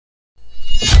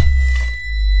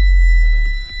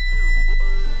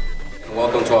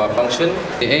function,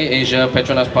 the AirAsia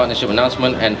Petronas partnership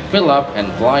announcement, and Fill Up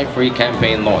and Fly Free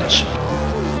campaign launch.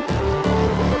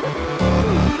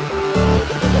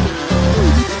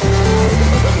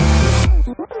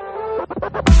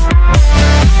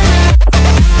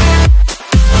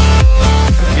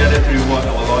 Together to reward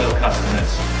our loyal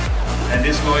customers. And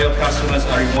these loyal customers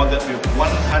are rewarded with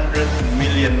 100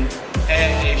 million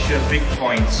AirAsia big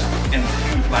points and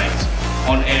free flights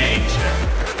on AirAsia.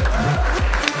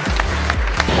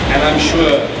 And I'm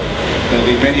sure there'll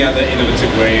be many other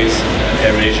innovative ways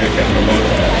AirAsia can promote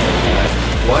that.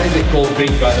 Why is it called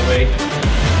Big, by the way?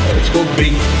 It's called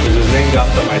Big because it's named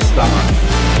after my stomach.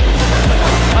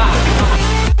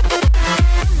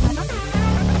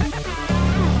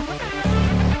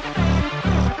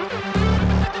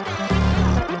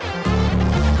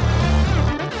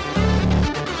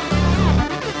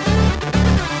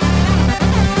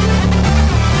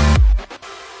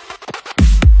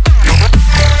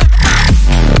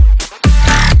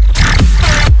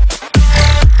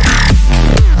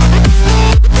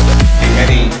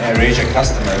 AirAsia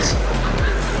customers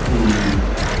who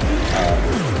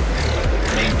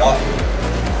may not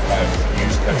have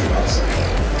used Petronas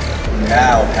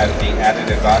now have the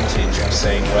added advantage of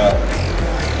saying, well,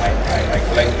 I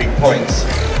collect big points.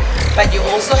 But you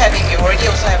already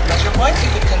also have pleasure points. You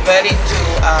could convert it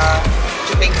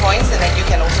to big points, and then you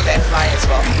can also then fly as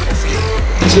well.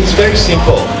 It's very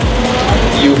simple.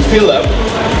 You fill up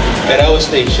at our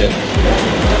station,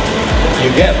 you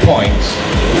get points,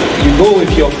 you go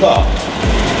with your car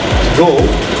to go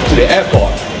to the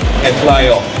airport and fly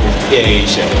off with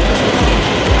AirAsia.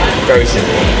 Very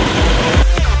simple.